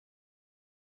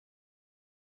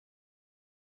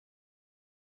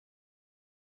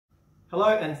Hello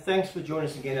and thanks for joining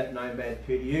us again at Nomad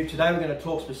PDU. Today we're going to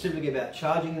talk specifically about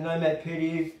charging the Nomad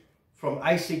PDU from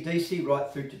ACDC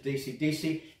right through to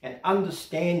DCDC and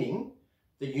understanding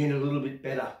the unit a little bit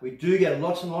better. We do get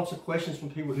lots and lots of questions from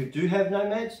people who do have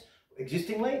Nomads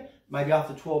existingly, maybe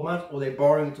after 12 months, or they're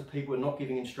borrowing it to people and not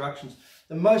giving instructions.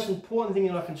 The most important thing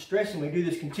that I can stress, and we do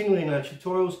this continually in our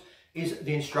tutorials, is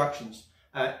the instructions.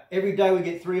 Every day we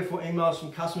get 3 or 4 emails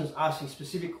from customers asking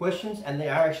specific questions, and they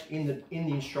are actually in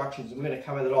the instructions, and we're going to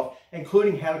cover that off,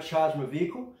 including how to charge from a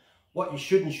vehicle, what you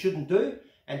should and shouldn't do,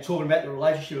 and talking about the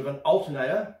relationship of an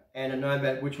alternator and a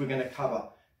Nomad, which we're going to cover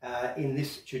in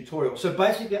this tutorial. So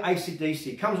basically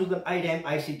ACDC comes with an 8 amp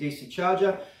ACDC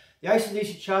charger. The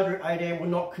ACDC charger at 8 amp will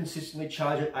not consistently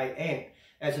charge at 8 amp.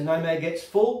 As the Nomad gets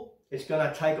full, it's going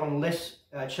to take on less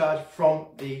charge from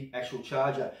the actual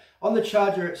charger. On the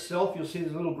charger itself, you'll see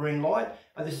there's a little green light.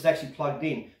 This is actually plugged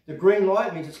in. The green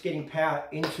light means it's getting power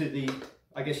into the,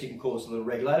 I guess you can call this a little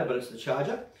regulator, but it's the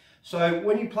charger. So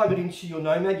when you plug it into your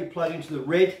Nomad, you plug it into the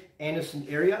red Anderson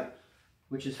area,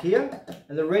 which is here.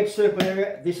 And the red circle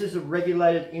area, this is a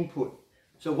regulated input.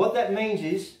 So what that means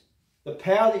is the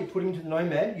power that you put into the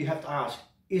Nomad, you have to ask,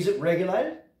 is it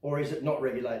regulated or is it not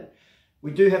regulated? We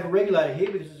do have a regulator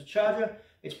here because it's a charger.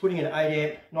 It's putting in 8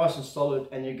 amp, nice and solid,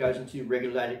 and then it goes into your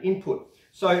regulated input.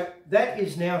 So that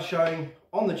is now showing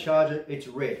on the charger, it's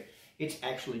red. It's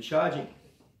actually charging.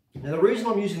 Now the reason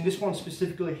I'm using this one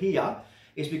specifically here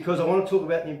is because I want to talk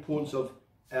about the importance of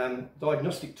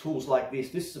diagnostic tools like this.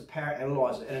 This is a power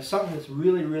analyzer, and it's something that's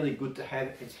really, really good to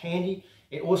have. It's handy.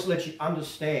 It also lets you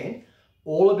understand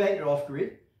all about your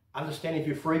off-grid, understand if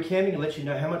you're free camping, and lets you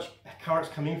know how much current's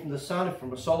coming in from the sun,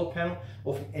 from a solar panel,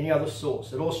 or from any other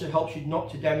source. It also helps you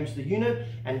not to damage the unit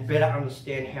and better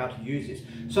understand how to use this.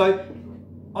 So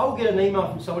I'll get an email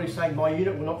from somebody saying my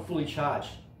unit will not fully charge,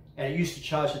 and it used to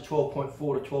charge to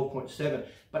 12.4 to 12.7,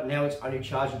 but now it's only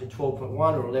charging to 12.1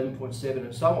 or 11.7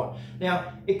 and so on.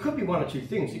 Now, it could be one or two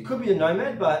things. It could be a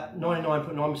Nomad, but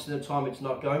 99.9% of the time it's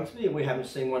not going to be, and we haven't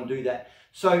seen one do that.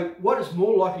 So what it's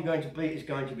more likely going to be is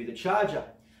going to be the charger.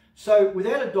 So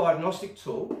without a diagnostic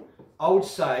tool, I would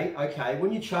say, okay,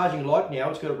 when you're charging like now,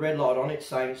 it's got a red light on it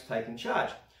saying it's taking charge.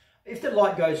 If the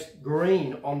light goes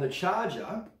green on the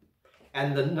charger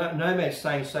and the Nomad's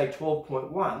saying, say,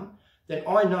 12.1, then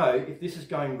I know if this is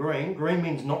going green, green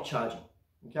means not charging,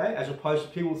 okay? As opposed to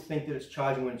people think that it's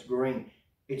charging when it's green.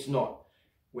 It's not.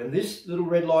 When this little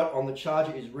red light on the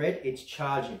charger is red, it's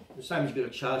charging. The same as you've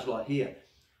got a charge light here.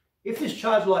 If this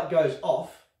charge light goes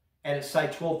off, and it's say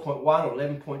 12.1 or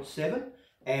 11.7,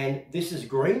 and this is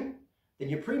green, then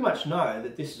you pretty much know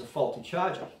that this is a faulty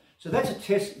charger. So that's a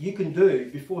test you can do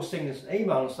before sending us an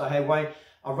email and say, hey Wayne,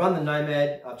 I've run the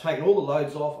Nomad, I've taken all the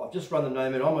loads off, I've just run the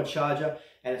Nomad on my charger,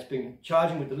 and it's been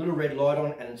charging with the little red light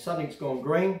on, and then suddenly it's gone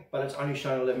green, but it's only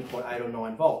showing 11.8 or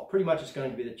 9 volt. Pretty much it's going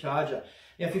to be the charger.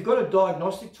 Now if you've got a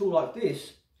diagnostic tool like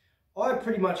this, I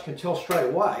pretty much can tell straight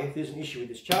away if there's an issue with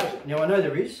this charger. Now I know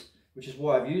there is, which is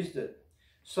why I've used it.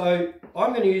 So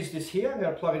I'm going to use this here. I'm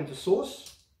going to plug it into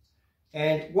source,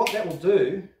 and what that will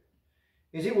do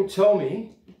is it will tell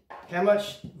me how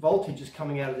much voltage is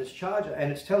coming out of this charger,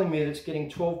 and it's telling me that it's getting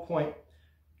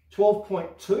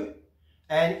 12.2,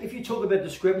 and if you talk about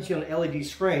discrepancy on an LED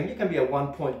screen, it can be a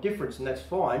 1 point difference, and that's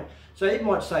fine. So it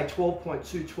might say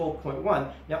 12.2,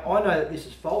 12.1. Now I know that this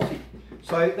is faulty,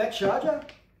 so that charger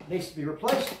needs to be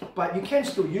replaced, but you can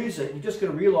still use it. You just got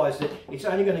to realize that it's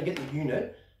only going to get the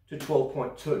unit to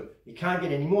 12.2. You can't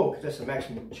get any more because that's the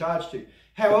maximum you can charge to.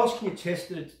 How else can you test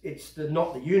that it's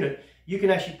not the unit? You can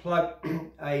actually plug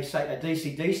say a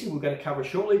DCDC, we're going to cover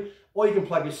shortly, or you can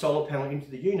plug your solar panel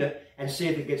into the unit and see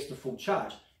if it gets to full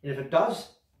charge. And if it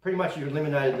does, pretty much you've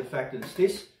eliminated the fact that it's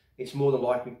this, it's more than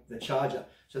likely the charger.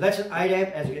 So that's an 8 amp.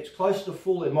 As it gets closer to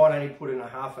full, it might only put in a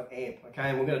half an amp,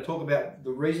 okay? And we're going to talk about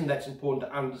the reason that's important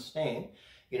to understand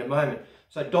in a moment.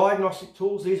 So diagnostic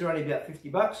tools, these are only about 50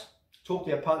 bucks. Talk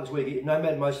to our partners where you get your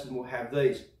Nomad, most of them will have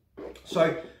these.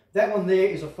 So that one there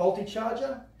is a faulty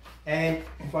charger, and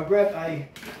if I grab a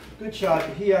good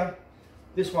charger here,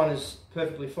 this one is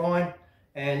perfectly fine,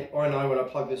 and I know when I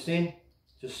plug this in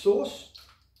to source,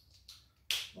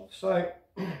 like so,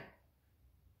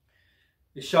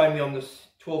 it's showing me on this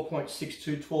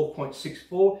 12.62,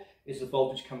 12.64 is the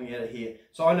voltage coming out of here.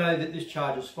 So I know that this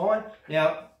charger is fine.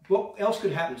 Now, what else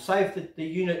could happen? Say if the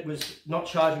unit was not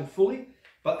charging fully,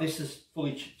 but this is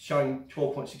fully showing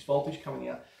 12.6 voltage coming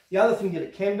out. The other thing that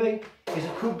it can be is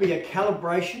it could be a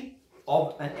calibration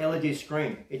of an LED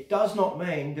screen. It does not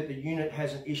mean that the unit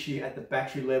has an issue at the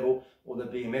battery level or the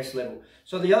BMS level.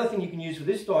 So the other thing you can use with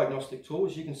this diagnostic tool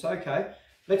is you can say, okay,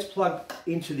 let's plug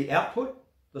into the output,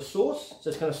 the source. So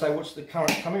it's going to say what's the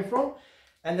current coming from.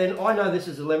 And then I know this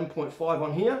is 11.5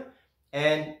 on here,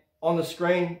 and on the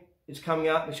screen it's coming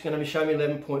up, it's going to show me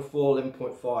 11.4,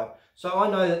 11.5. So I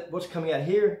know that what's coming out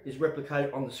here is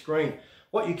replicated on the screen.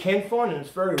 What you can find, and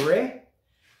it's very rare,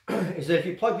 is that if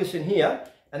you plug this in here,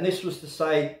 and this was to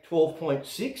say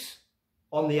 12.6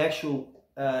 on the actual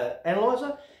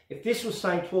analyzer, if this was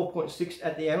saying 12.6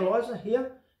 at the analyzer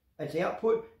here, as the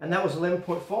output, and that was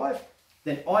 11.5,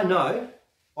 then I know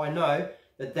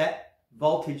that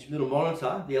voltage little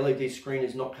monitor, the LED screen,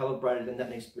 is not calibrated and that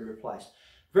needs to be replaced.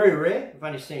 Very rare. I've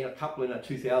only seen a couple in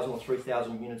 2,000 or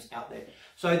 3,000 units out there.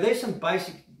 So there's some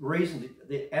basic reasons that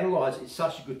the analyzer is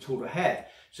such a good tool to have.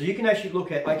 So you can actually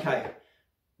look at, okay,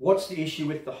 what's the issue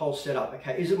with the whole setup?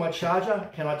 Okay, is it my charger?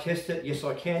 Can I test it? Yes,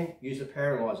 I can. Use the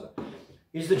power analyzer.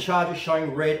 Is the charger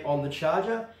showing red on the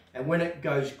charger? And when it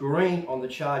goes green on the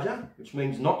charger, which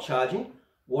means not charging,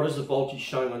 what is the voltage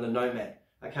showing on the Nomad?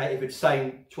 Okay, if it's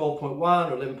saying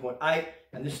 12.1 or 11.8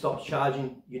 and this stops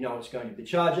charging, you know it's going to the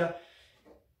charger.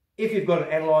 If you've got an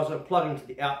analyzer, plug into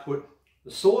the output, the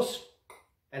source,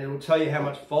 and it will tell you how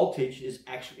much voltage is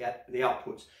actually at the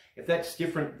outputs. If that's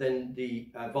different than the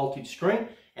voltage screen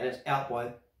and it's out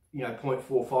by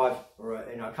 0.45 or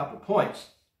a couple of points,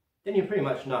 then you pretty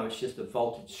much know it's just a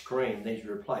voltage screen that needs to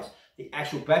be replaced. The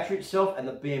actual battery itself and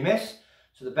the BMS,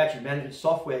 so the battery management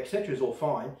software, etc., is all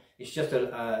fine. It's just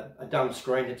a dumb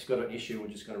screen that's got an issue. We're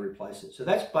just going to replace it. So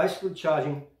that's basically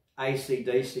charging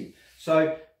ACDC.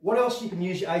 So what else you can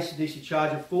use your ACDC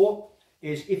charger for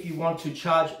is if you want to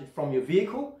charge it from your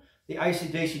vehicle. The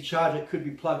ACDC charger could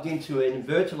be plugged into an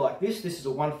inverter like this. This is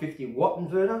a 150 watt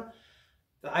inverter.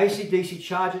 The ACDC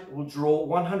charger will draw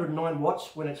 109 watts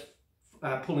when it's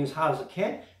pulling as hard as it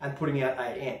can and putting out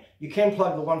 8 amp. You can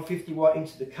plug the 150 watt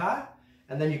into the car,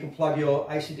 and then you can plug your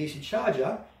ACDC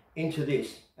charger into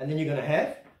this, and then you're going to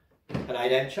have an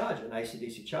 8 amp charger, an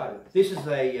ACDC charger. This is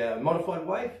a modified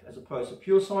wave as opposed to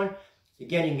pure sine.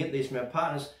 Again, you can get these from our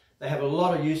partners. They have a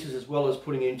lot of uses, as well as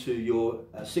putting into your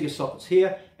Cigar sockets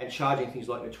here and charging things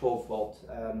like your 12 volt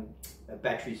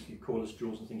batteries, your cordless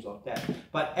drills and things like that.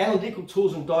 But analytical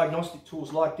tools and diagnostic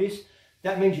tools like this,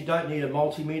 that means you don't need a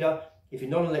multimeter. If you're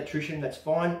not an electrician, that's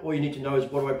fine. All you need to know is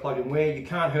what do I plug in where. You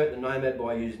can't hurt the Nomad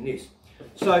by using this.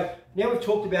 So now we've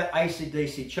talked about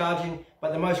ACDC charging,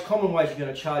 but the most common ways you're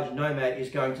going to charge your Nomad is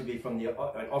going to be from the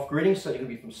off-gridding, so you're going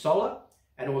to be from solar,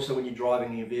 and also when you're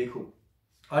driving in your vehicle.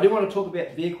 I do want to talk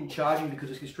about vehicle charging because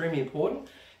it's extremely important,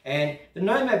 and the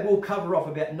Nomad will cover off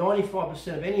about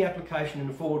 95% of any application in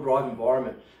a four-wheel drive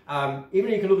environment.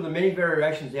 Even if you can look at the many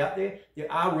variations out there,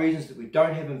 there are reasons that we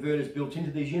don't have inverters built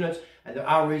into these units, and there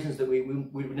are reasons that we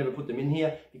would never put them in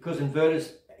here, because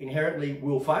inverters inherently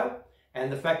will fail.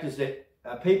 And the fact is that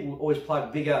people will always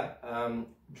plug bigger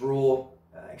draw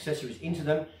accessories into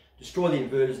them, destroy the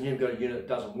inverters, and you've got a unit that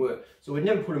doesn't work. So we'd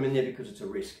never put them in there because it's a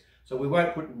risk. So we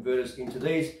won't put inverters into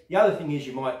these. The other thing is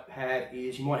you might have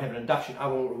an induction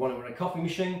oven or one in a coffee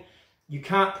machine. You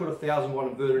can't put a 1000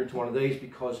 watt inverter into one of these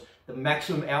because the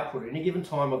maximum output at any given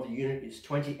time of the unit is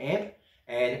 20 amp.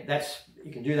 And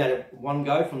you can do that at one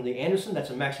go from the Anderson.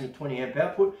 That's a maximum 20 amp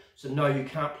output. So no, you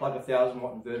can't plug a 1000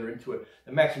 watt inverter into it.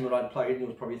 The maximum that I'd plug in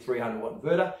was probably a 300 watt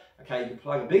inverter. Okay, you can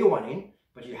plug a bigger one in,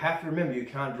 but you have to remember you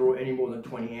can't draw any more than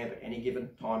 20 amp at any given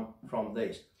time from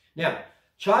these. Now,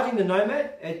 charging the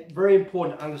Nomad, it's very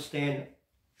important to understand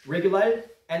regulated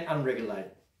and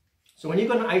unregulated. So when you've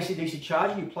got an ACDC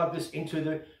charger, you plug this into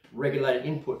the regulated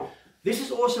input. This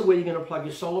is also where you're going to plug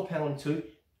your solar panel into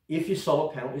if your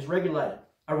solar panel is regulated.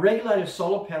 A regulated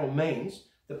solar panel means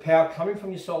the power coming from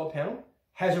your solar panel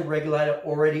has a regulator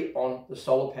already on the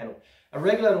solar panel. A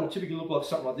regulator will typically look like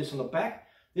something like this on the back.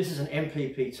 This is an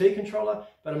MPPT controller,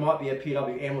 but it might be a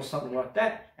PWM or something like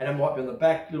that, and it might be on the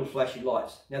back, little flashy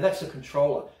lights. Now that's a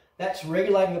controller. That's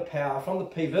regulating the power from the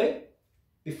PV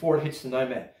before it hits the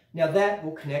Nomad. Now that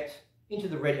will connect into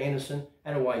the red Anderson,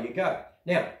 and away you go.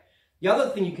 Now, the other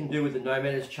thing you can do with the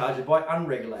Nomad is charge it by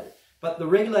unregulated. But the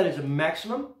regulator is a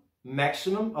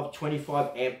maximum of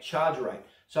 25 amp charge rate.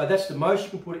 So that's the most you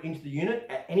can put it into the unit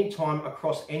at any time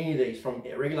across any of these, from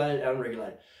regulated and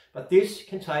unregulated. But this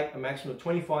can take a maximum of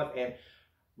 25 amp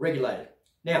regulated.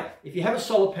 Now, if you have a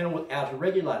solar panel without a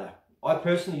regulator, I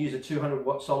personally use a 200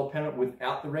 watt solar panel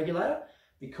without the regulator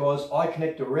because I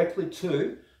connect directly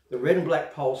to the red and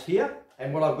black poles here.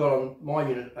 And what I've got on my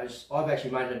unit is I've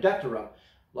actually made an adapter up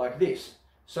like this.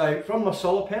 So from my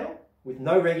solar panel with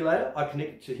no regulator, I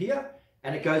connect it to here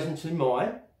and it goes into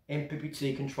my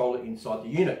MPPT controller inside the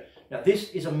unit. Now this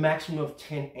is a maximum of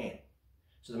 10 amp.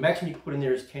 So the maximum you can put in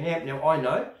there is 10 amp. Now I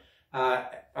know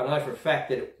for a fact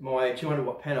that my 200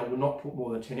 watt panel will not put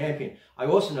more than 10 amp in. I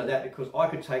also know that because I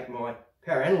could take my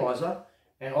power analyzer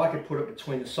and I could put it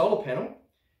between the solar panel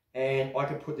and I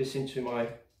could put this into my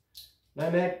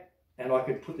Nomad, and I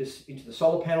could put this into the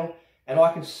solar panel, and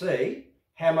I can see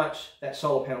how much that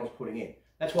solar panel is putting in.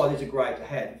 That's why these are great to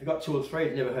have. If you've got 2 or 3,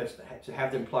 it never hurts to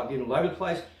have them plugged in all over the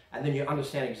place, and then you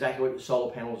understand exactly what the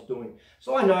solar panel is doing.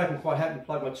 So I know I can quite happily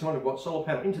plug my 200 watt solar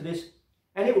panel into this,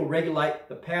 and it will regulate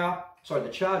the power, sorry, the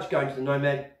charge going to the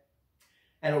Nomad,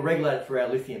 and it will regulate it for our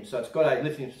lithium. So it's got a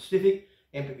lithium specific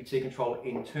MPPT controller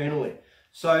internally.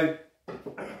 So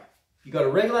you've got a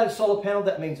regulated solar panel.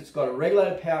 That means it's got a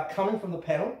regulated power coming from the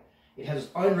panel. It has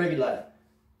its own regulator.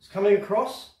 It's coming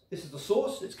across. This is the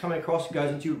source. It's coming across, it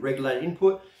goes into regulated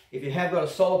input. If you have got a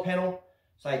solar panel,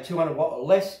 say 200 watt or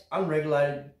less,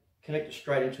 unregulated, connect it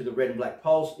straight into the red and black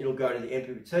poles. It'll go to the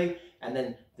MPPT, and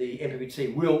then the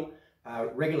MPPT will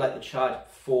regulate the charge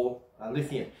for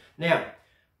lithium. Now,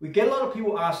 we get a lot of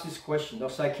people ask this question. They'll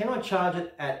say, can I charge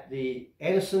it at the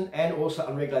Anderson and also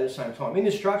unregulated at the same time? In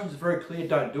the instructions, it's very clear,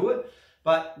 don't do it.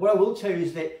 But what I will tell you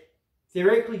is that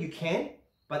theoretically you can,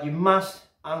 but you must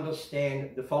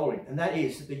understand the following. And that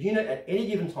is that the unit at any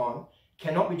given time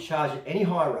cannot be charged at any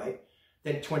higher rate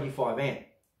than 25 amp.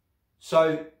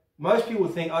 So most people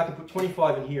think I can put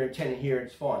 25 in here and 10 in here and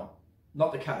it's fine.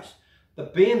 Not the case. The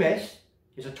BMS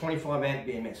is a 25 amp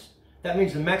BMS. That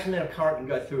means the maximum amount of current can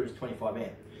go through is 25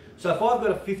 amp. So if I've got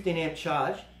a 15 amp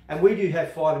charge, and we do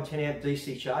have 5 and 10 amp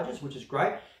DC chargers, which is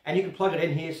great, and you can plug it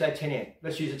in here, say 10 amp.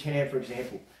 Let's use a 10 amp for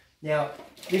example. Now,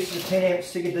 this is a 10 amp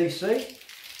ACDC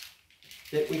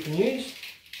that we can use,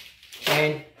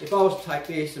 and if I was to take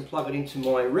this and plug it into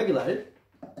my regulated,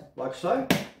 like so,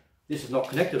 this is not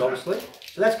connected obviously,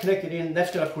 so that's connected in,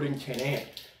 that's going to put in 10 amp.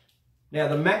 Now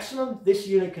the maximum this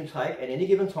unit can take at any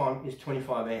given time is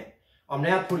 25 amp. I'm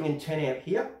now putting in 10 amp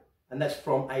here, and that's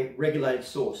from a regulated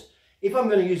source. If I'm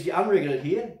going to use the unregulated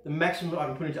here, the maximum I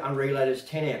can put into unregulated is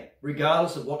 10 amp,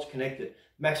 regardless of what's connected,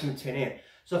 maximum 10 amp.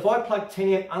 So if I plug 10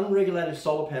 amp unregulated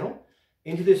solar panel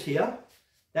into this here,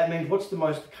 that means what's the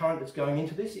most current that's going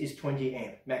into this is 20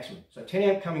 amp maximum. So 10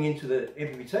 amp coming into the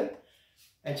MPPT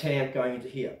and 10 amp going into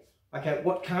here. Okay,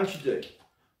 what can't you do?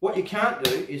 What you can't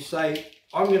do is say,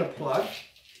 I'm going to plug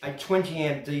a 20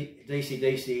 amp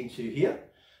DCDC into here.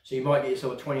 So you might get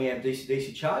yourself a 20 amp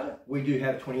DCDC charger. We do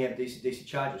have 20 amp DCDC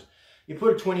chargers. You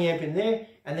put a 20 amp in there,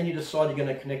 and then you decide you're going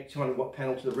to connect a 200 watt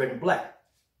panel to the red and black.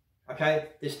 Okay,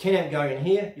 there's 10 amp going in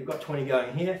here, you've got 20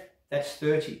 going here, that's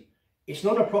 30. It's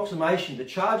not an approximation. The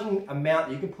charging amount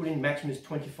that you can put in maximum is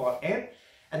 25 amp,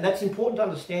 and that's important to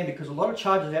understand because a lot of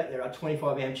chargers out there are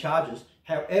 25 amp chargers.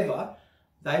 However,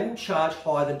 they will charge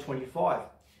higher than 25.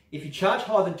 If you charge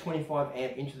higher than 25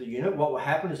 amp into the unit, what will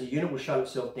happen is the unit will shut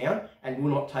itself down and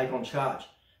will not take on charge.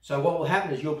 So what will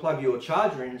happen is you'll plug your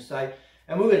charger in and say,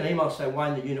 and we'll get an email say,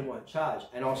 Wayne, the unit won't charge.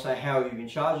 And I'll say, how have you been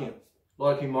charging it? A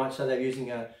lot of people might say they're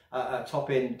using a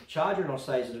top-end charger, and I'll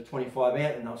say, is it a 25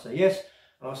 amp? And they'll say, yes.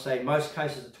 And I'll say, in most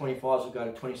cases, the 25s will go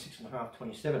to 26.5,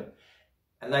 27.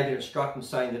 And they can instruct them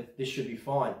saying that this should be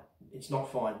fine. It's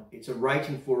not fine. It's a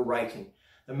rating for a rating.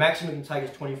 The maximum it can take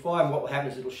is 25, and what will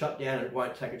happen is it'll shut down and it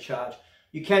won't take a charge.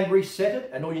 You can reset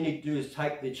it, and all you need to do is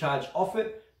take the charge off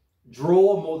it,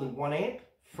 draw more than 1 amp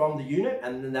from the unit,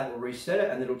 and then that will reset it,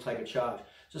 and it'll take a charge.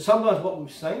 So sometimes what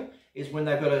we've seen is when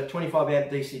they've got a 25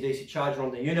 amp DC-DC charger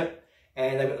on the unit,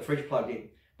 and they've got the fridge plugged in,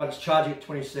 but it's charging at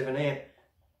 27 amp.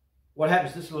 What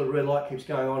happens, this little red light keeps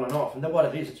going on and off, and then what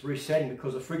it is, it's resetting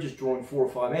because the fridge is drawing 4 or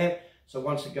 5 amp, so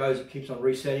once it goes, it keeps on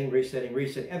resetting, resetting,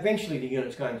 resetting. Eventually the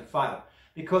unit's going to fail,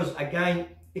 because again,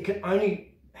 it can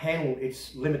only handle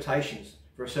its limitations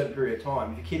for a certain period of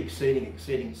time. If you keep exceeding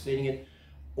it,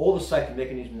 all the safety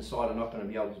mechanisms inside are not going to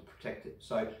be able to protect it.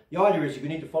 So the idea is you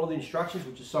need to follow the instructions,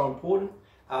 which is so important,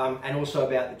 and also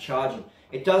about the charging.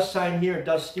 It does say in here, it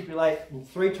does stipulate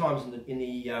 3 times in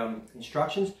the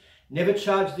instructions, never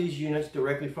charge these units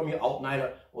directly from your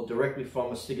alternator or directly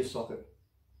from a sticker socket.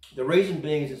 The reason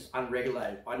being is it's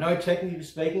unregulated. I know technically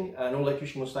speaking, an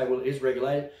electrician will say, well, it is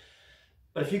regulated,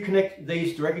 but if you connect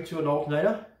these directly to an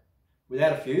alternator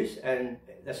without a fuse, and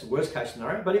that's the worst case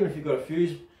scenario, but even if you've got a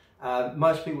fuse,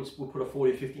 most people will put a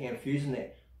 40 or 50 amp fuse in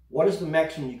there. What is the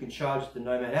maximum you can charge the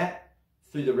Nomad at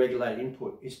through the regulated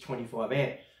input? Is 25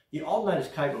 amp. The alternator is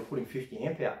capable of putting 50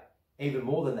 amp out, even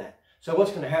more than that. So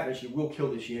what's going to happen is you will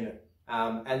kill this unit.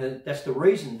 And that's the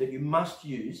reason that you must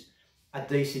use a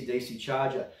DC-DC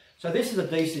charger. So this is a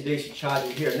DC-DC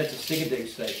charger here, and that's a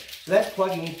ACDC. So that's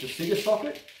plugging into the Sigga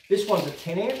socket. This one's a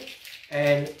 10 amp,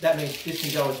 and that means this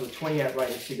can go into a 20 amp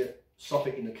rated Sigga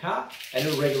socket in the car, and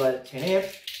it'll regulate at 10 amp.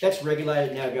 That's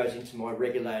regulated, now goes into my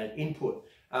regulated input.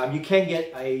 You can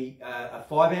get a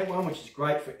 5 amp one, which is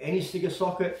great for any Sigga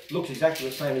socket. Looks exactly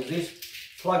the same as this.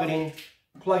 Plug it in,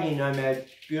 plug in your Nomad,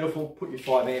 beautiful, put your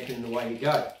 5 amp in and away you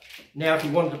go. Now if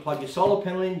you wanted to plug your solar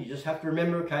panel in, you just have to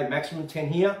remember, okay, maximum 10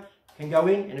 here can go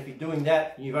in, and if you're doing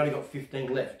that, you've only got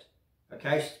 15 left.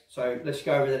 Okay, so let's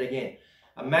go over that again.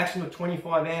 A maximum of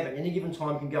 25 amp at any given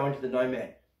time can go into the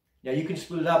Nomad. Now you can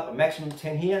split it up, a maximum of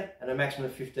 10 here and a maximum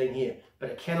of 15 here, but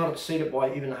it cannot exceed it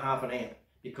by even half an amp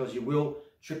because you will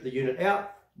trip the unit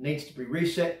out. It needs to be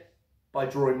reset by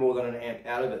drawing more than an amp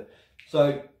out of it.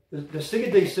 So the sticker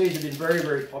DCs have been very,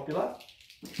 very popular,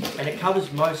 and it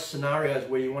covers most scenarios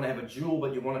where you want to have a dual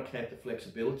but you want to connect the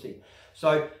flexibility.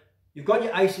 So you've got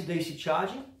your ACDC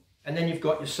charging, and then you've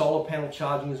got your solar panel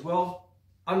charging as well.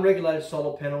 Unregulated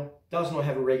solar panel does not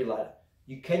have a regulator.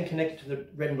 You can connect it to the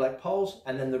red and black poles,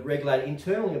 and then the regulator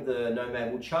internally of the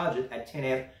Nomad will charge it at 10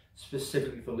 amp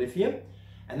specifically for lithium.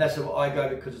 And that's what I go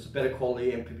because it's a better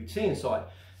quality MPPT inside.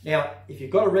 Now, if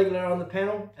you've got a regulator on the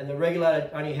panel and the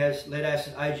regulator only has lead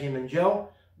acid, AGM and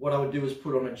gel, what I would do is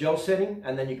put on a gel setting,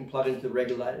 and then you can plug it into the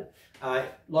regulator. A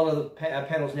lot of the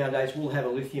panels nowadays will have a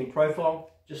lithium profile.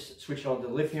 Just switch it on to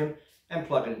the lithium and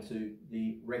plug it into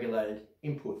the regulated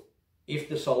input if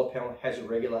the solar panel has a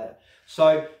regulator.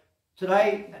 So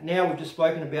today, now we've just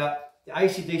spoken about the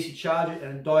AC/DC charger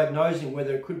and diagnosing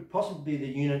whether it could possibly be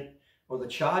the unit or the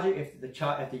charger if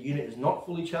the unit is not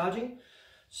fully charging.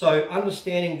 So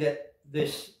understanding that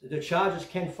the chargers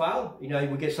can fail. You know,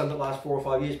 we get some that last 4 or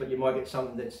 5 years, but you might get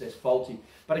something that's faulty.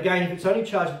 But again, if it's only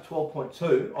charged at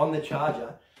 12.2 on the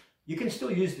charger, you can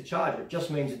still use the charger. It just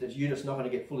means that the unit's not going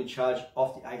to get fully charged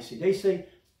off the AC/DC.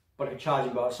 But if you're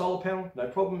charging by a solar panel, no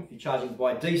problem. If you're charging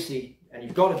by DC and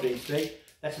you've got a DC,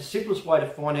 that's the simplest way to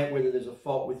find out whether there's a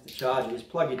fault with the charger is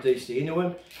plug your DC into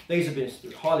them. These have been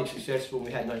highly successful.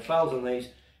 We had no fails on these.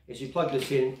 As you plug this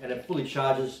in and it fully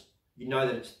charges, you know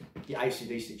that it's the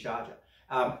AC/DC charger.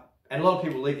 And a lot of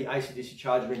people leave the AC/DC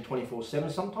charger in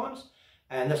 24/7 sometimes,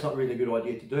 and that's not really a good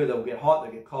idea to do. They'll get hot,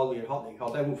 they'll get cold, they'll get hot, they'll get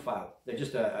cold. They will fail. They're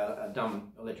just a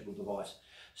dumb electrical device.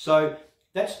 So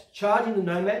that's charging the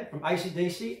Nomad from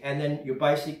AC/DC and then your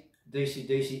basic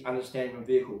DC/DC understanding of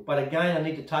the vehicle. But again, I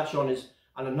need to touch on is,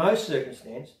 under no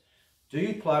circumstance do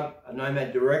you plug a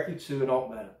Nomad directly to an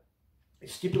alternator. It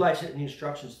stipulates it in the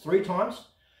instructions 3 times,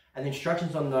 and the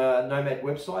instructions on the Nomad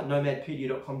website,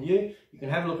 nomadpdu.com.au, you can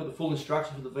have a look at the full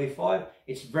instructions for the V5.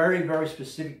 It's very, very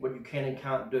specific what you can and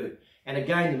can't do. And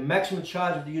again, the maximum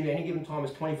charge of the unit at any given time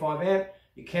is 25 amp.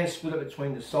 You can split it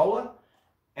between the solar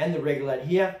and the regulator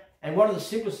here. And one of the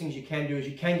simplest things you can do is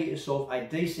you can get yourself a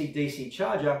DC/DC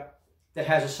charger that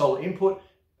has a solar input,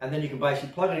 and then you can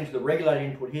basically plug it into the regulator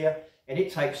input here, and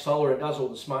it takes solar and does all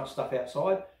the smart stuff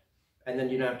outside, and then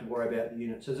you don't have to worry about the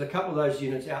unit. So there's a couple of those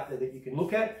units out there that you can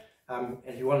look at. And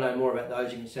if you want to know more about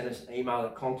those, you can send us an email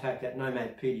at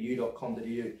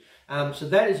contact@nomadpdu.com.au. So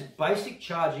that is basic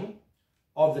charging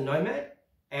of the Nomad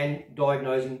and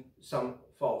diagnosing some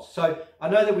faults. So I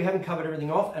know that we haven't covered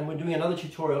everything off, and we're doing another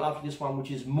tutorial after this one,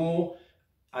 which is more,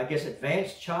 I guess,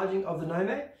 advanced charging of the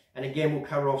Nomad. And again, we'll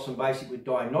cover off some basic with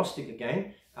diagnostic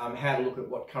again, how to look at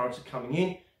what currents are coming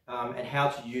in, and how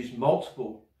to use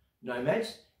multiple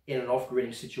Nomads in an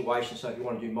off-gridding situation. So if you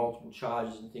want to do multiple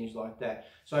charges and things like that.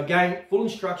 So again, full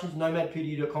instructions,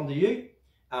 nomadpdu.com.au.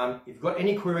 If you've got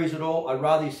any queries at all, I'd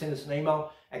rather you send us an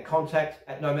email at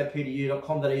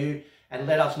contact@nomadpdu.com.au and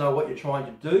let us know what you're trying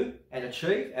to do and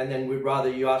achieve, and then we'd rather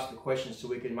you ask the questions so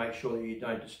we can make sure that you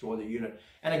don't destroy the unit.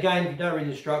 And again, if you don't read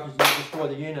the instructions and you destroy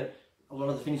the unit, a lot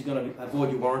of the things are going to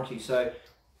avoid your warranty. So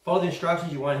follow the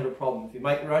instructions, you won't have a problem. If you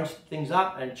make your own things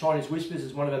up, and Chinese whispers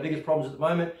is one of our biggest problems at the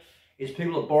moment, is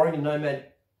people are borrowing a Nomad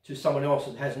to someone else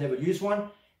that has never used one,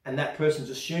 and that person's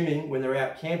assuming when they're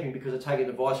out camping, because they're taking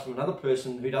advice from another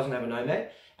person who doesn't have a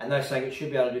Nomad, and they're saying it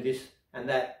should be able to do this and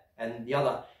that and the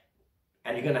other,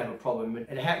 and you're going to have a problem. And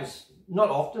it happens not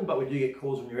often, but we do get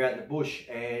calls when you're out in the bush,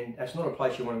 and that's not a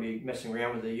place you want to be messing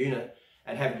around with the unit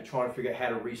and having to try and figure out how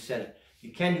to reset it.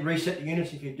 You can reset the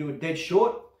units if you do it dead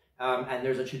short, and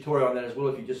there's a tutorial on that as well.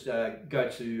 If you just go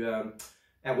to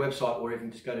our website, or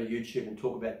even just go to YouTube and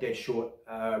talk about dead short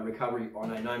recovery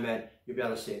on a Nomad, you'll be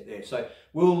able to see it there. So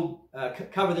we'll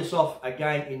cover this off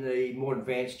again in the more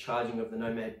advanced charging of the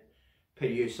Nomad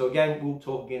PDU. So again, we'll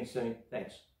talk again soon.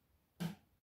 Thanks.